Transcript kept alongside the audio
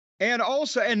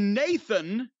And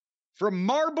Nathan from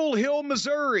Marble Hill,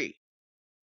 Missouri.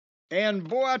 And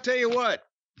boy, I tell you what,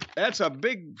 that's a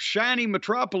big, shiny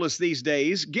metropolis these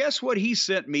days. Guess what he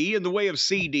sent me in the way of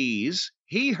CDs?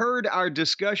 He heard our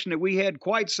discussion that we had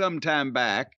quite some time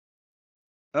back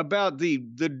about the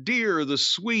dear, the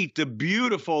sweet, the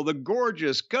beautiful, the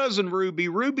gorgeous Cousin Ruby,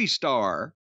 Ruby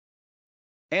Star,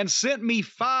 and sent me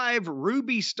 5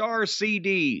 Ruby Star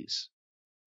CDs.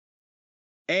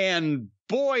 And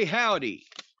boy, howdy,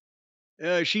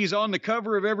 she's on the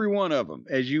cover of every one of them,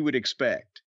 as you would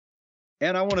expect.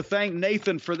 And I want to thank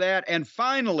Nathan for that. And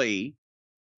finally,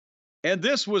 and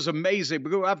this was amazing,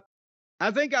 because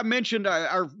I think I mentioned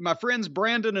my friends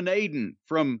Brandon and Aiden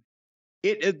from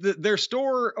their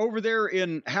store over there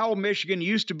in Howell, Michigan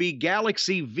used to be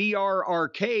Galaxy VR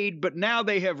Arcade, but now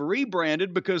they have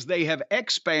rebranded because they have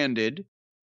expanded,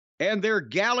 and they're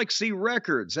Galaxy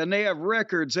Records, and they have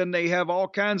records, and they have all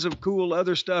kinds of cool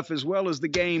other stuff as well as the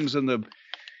games and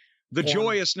the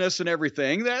joyousness and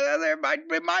everything. There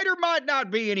might or might not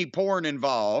be any porn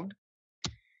involved.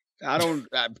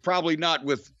 Probably not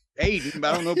with Aiden,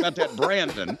 but I don't know about that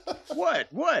Brandon. What?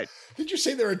 Did you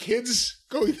say there are kids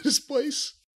going to this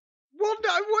place? Well,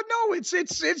 no, it's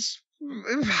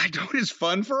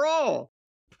fun for all.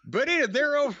 But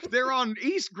they're on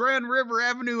East Grand River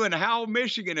Avenue in Howell,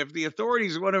 Michigan, if the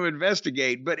authorities want to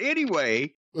investigate. But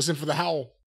anyway, listen for the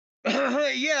howl.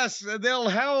 Yes, they'll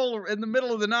howl in the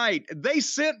middle of the night. They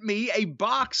sent me a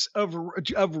box of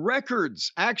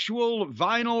records, actual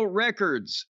vinyl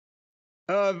records.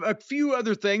 A few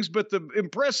other things, but the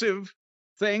impressive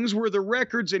things were the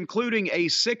records, including a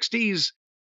 60s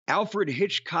Alfred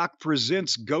Hitchcock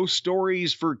Presents Ghost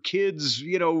Stories for Kids,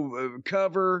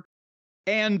 cover,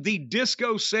 and the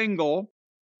disco single.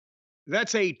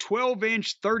 That's a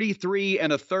 12-inch 33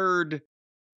 1/3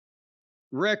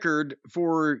 record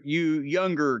for you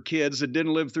younger kids that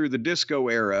didn't live through the disco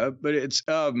era, but it's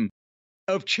of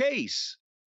Chase.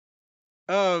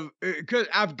 Because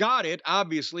I've got it,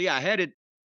 obviously. I had it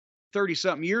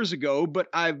 30-something years ago, but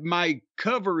my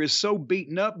cover is so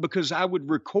beaten up because I would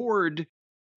record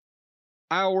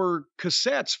our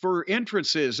cassettes for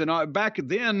entrances. And back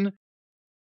then,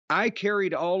 I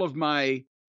carried all of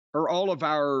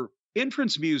our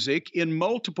entrance music in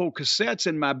multiple cassettes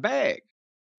in my bag.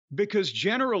 Because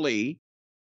generally,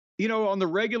 on the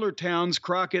regular towns,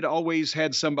 Crockett always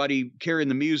had somebody carrying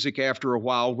the music after a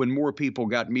while when more people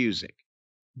got music.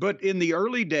 But in the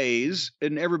early days,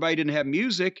 and everybody didn't have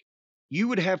music, you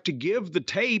would have to give the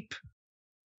tape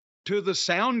to the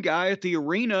sound guy at the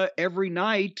arena every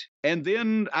night, and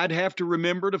then I'd have to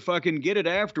remember to fucking get it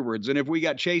afterwards. And if we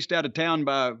got chased out of town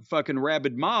by a fucking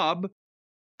rabid mob,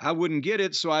 I wouldn't get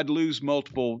it, so I'd lose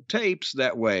multiple tapes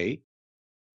that way.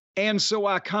 And so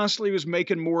I constantly was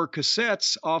making more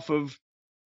cassettes off of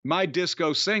my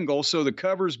disco single, so the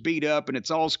cover's beat up and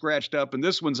it's all scratched up, and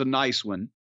this one's a nice one.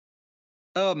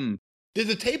 Did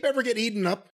the tape ever get eaten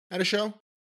up at a show?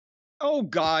 Oh,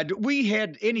 God. We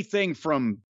had anything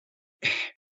from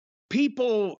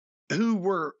people who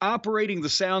were operating the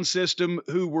sound system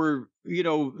who were,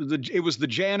 it was the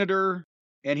janitor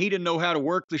and he didn't know how to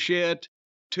work the shit,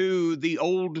 to the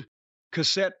old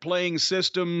cassette playing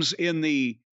systems in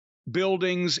the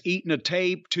buildings eating a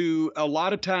tape, to a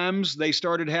lot of times they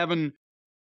started having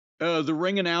the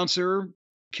ring announcer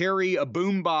carry a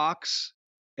boom box.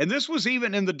 And this was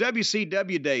even in the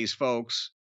WCW days,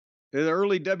 folks. In the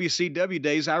early WCW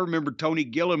days, I remember Tony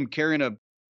Gillum carrying a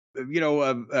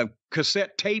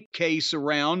cassette tape case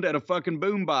around at a fucking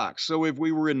boombox. So if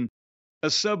we were in a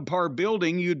subpar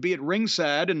building, you'd be at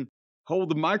ringside and hold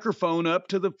the microphone up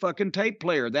to the fucking tape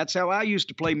player. That's how I used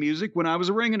to play music when I was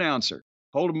a ring announcer.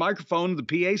 Hold a microphone, the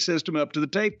PA system up to the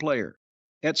tape player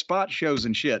at spot shows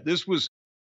and shit.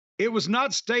 It was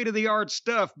not state-of-the-art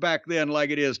stuff back then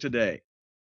like it is today.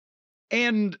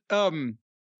 And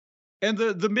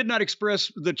the Midnight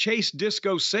Express, the Chase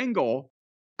Disco single,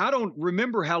 I don't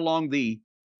remember how long the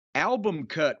album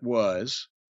cut was,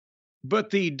 but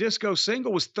the disco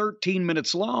single was 13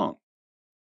 minutes long.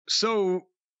 So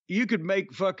you could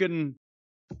make fucking,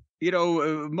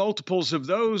 multiples of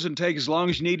those and take as long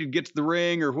as you needed to get to the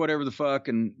ring or whatever the fuck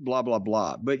and blah, blah,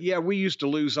 blah. But yeah, we used to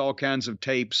lose all kinds of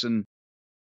tapes, and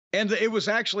it was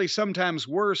actually sometimes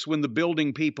worse when the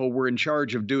building people were in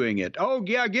charge of doing it. Oh,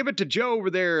 yeah, give it to Joe over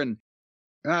there. And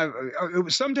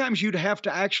sometimes you'd have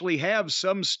to actually have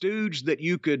some stooge that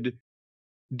you could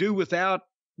do without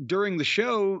during the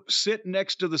show sit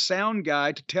next to the sound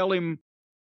guy to tell him,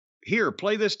 here,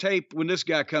 play this tape when this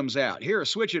guy comes out. Here,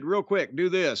 switch it real quick. Do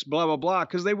this, blah, blah, blah.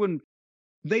 Because they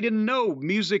didn't know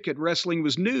music at wrestling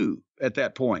was new at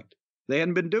that point. They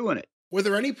hadn't been doing it. Were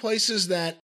there any places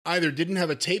that either didn't have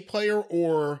a tape player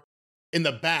or in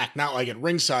the back, not like at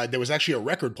ringside, there was actually a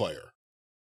record player.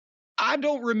 I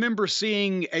don't remember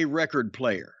seeing a record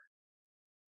player,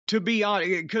 to be honest,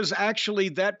 because actually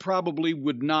that probably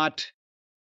would not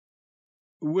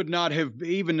have,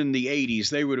 even in the 80s,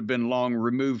 they would have been long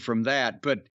removed from that.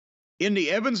 But in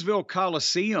the Evansville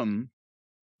Coliseum,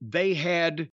 they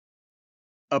had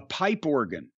a pipe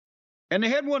organ, and they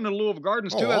had one in the Louisville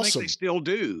Gardens too. Awesome. I think they still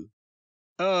do.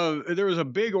 There was a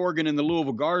big organ in the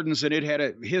Louisville Gardens, and it had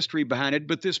a history behind it.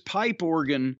 But this pipe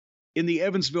organ in the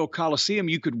Evansville Coliseum,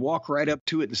 you could walk right up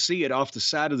to it and see it off the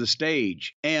side of the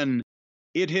stage. And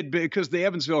it had been, because the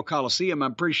Evansville Coliseum,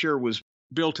 I'm pretty sure, was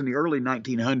built in the early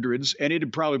 1900s, and it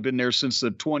had probably been there since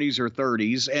the 20s or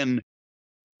 30s. And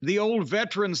the old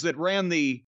veterans that ran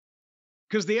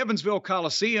because the Evansville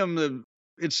Coliseum,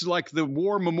 it's like the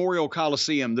War Memorial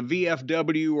Coliseum, the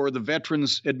VFW, or the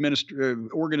Veterans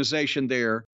Organization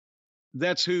there.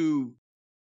 That's who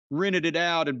rented it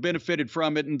out and benefited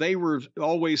from it, and they were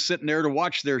always sitting there to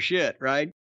watch their shit,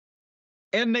 right?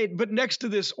 But next to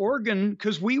this organ,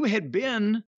 because we had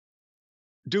been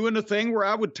doing a thing where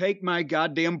I would take my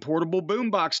goddamn portable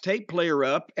boombox tape player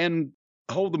up and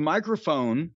hold the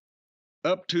microphone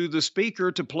up to the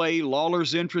speaker to play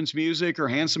Lawler's entrance music or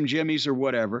Handsome Jimmy's or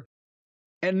whatever.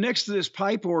 And next to this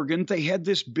pipe organ, they had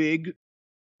this big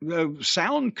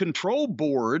sound control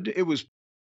board.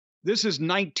 This is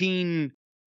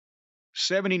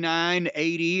 1979,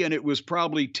 80, and it was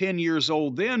probably 10 years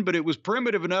old then, but it was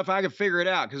primitive enough I could figure it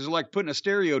out because it's like putting a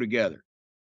stereo together.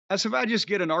 I said, if I just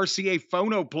get an RCA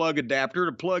phono plug adapter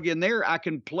to plug in there, I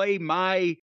can play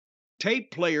my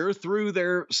tape player through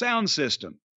their sound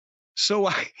system. So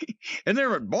and they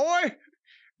were, boy,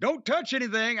 don't touch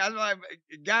anything. I was like,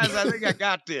 guys, I think I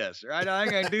got this, right? I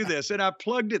think I can do this. And I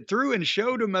plugged it through and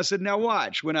showed them. I said, now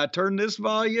watch. When I turn this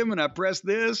volume and I press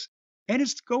this, and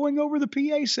it's going over the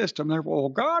PA system. They're, well,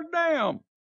 goddamn.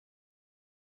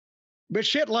 But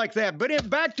shit like that. But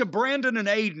back to Brandon and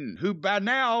Aiden, who by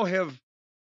now have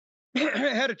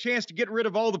had a chance to get rid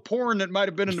of all the porn that might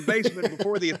have been in the basement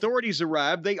before the authorities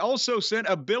arrived. They also sent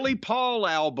a Billy Paul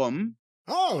album.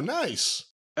 Oh, nice.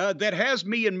 That has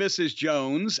me and Mrs.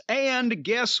 Jones. And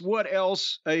guess what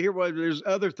else? There's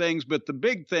other things, but the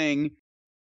big thing,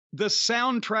 the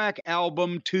soundtrack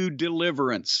album to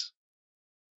Deliverance.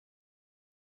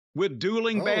 With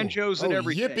dueling banjos and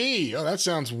everything. Yippee. Oh, that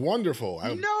sounds wonderful. I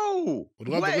would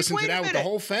love to listen to that with the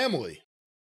whole family.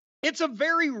 It's a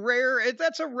very rare,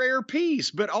 that's a rare piece,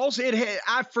 but also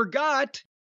I forgot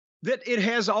that it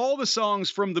has all the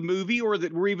songs from the movie or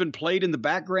that were even played in the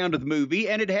background of the movie.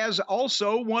 And it has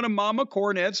also one of Mama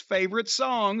Cornette's favorite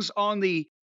songs on the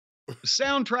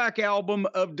soundtrack album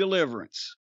of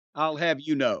Deliverance. I'll have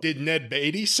you know. Did Ned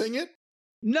Beatty sing it?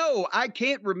 No, I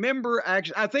can't remember.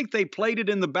 Actually, I think they played it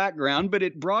in the background, but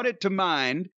it brought it to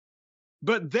mind.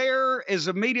 But there is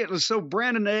immediately, so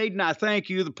Brandon and Aiden, I thank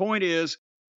you. The point is,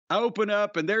 I open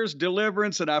up and there's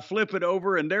Deliverance, and I flip it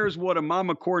over and there's one of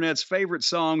Mama Cornette's favorite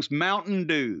songs, Mountain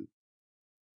Dew.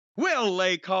 Well,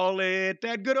 they call it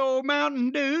that good old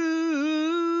Mountain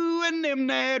Dew, and them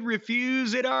that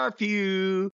refuse it are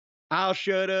few. I'll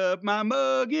shut up my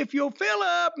mug if you'll fill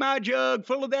up my jug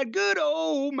full of that good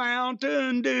old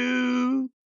Mountain Dew.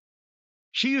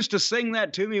 She used to sing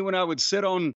that to me when I would sit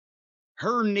on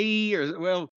her knee,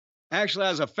 actually, I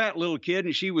was a fat little kid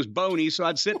and she was bony, so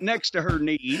I'd sit next to her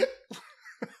knee.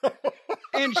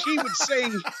 And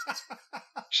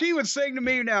she would sing to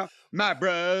me now, my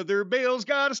brother Bill's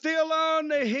got a still on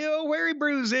the hill where he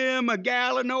brews him a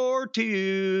gallon or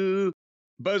two.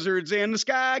 Buzzards in the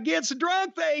sky get so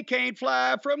drunk they can't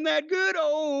fly from that good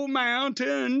old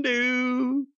Mountain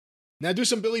Dew. Now do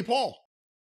some Billy Paul.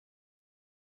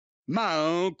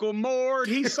 My Uncle Mort,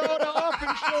 he sawed off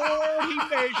and short. He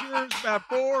measures about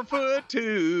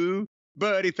 4'2",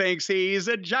 but he thinks he's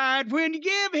a giant when you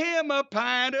give him a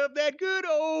pint of that good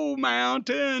old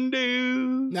Mountain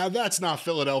Dew. Now that's not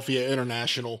Philadelphia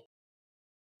International.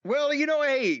 Well,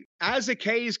 hey, Isaac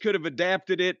Hayes could have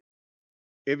adapted it.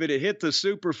 If it had hit the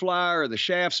Superfly or the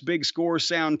Shaft's Big Score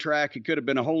soundtrack, it could have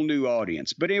been a whole new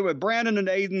audience. But anyway, Brandon and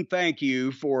Aiden, thank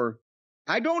you for,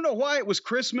 I don't know why it was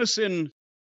Christmas in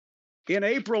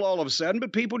April all of a sudden,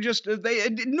 but people just,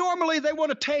 normally they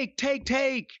want to take.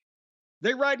 They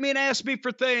write me and ask me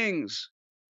for things,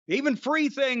 even free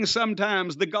things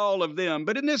sometimes, the gall of them.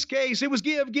 But in this case, it was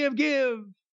give,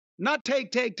 not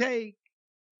take. Take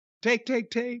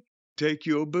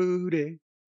your booty.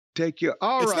 It's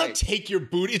not take your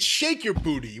booty, it's shake your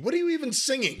booty. What are you even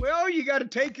singing? Well, you got to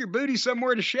take your booty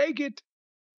somewhere to shake it.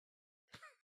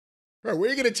 Right, where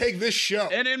are you going to take this show?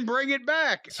 And then bring it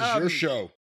back. This is your show.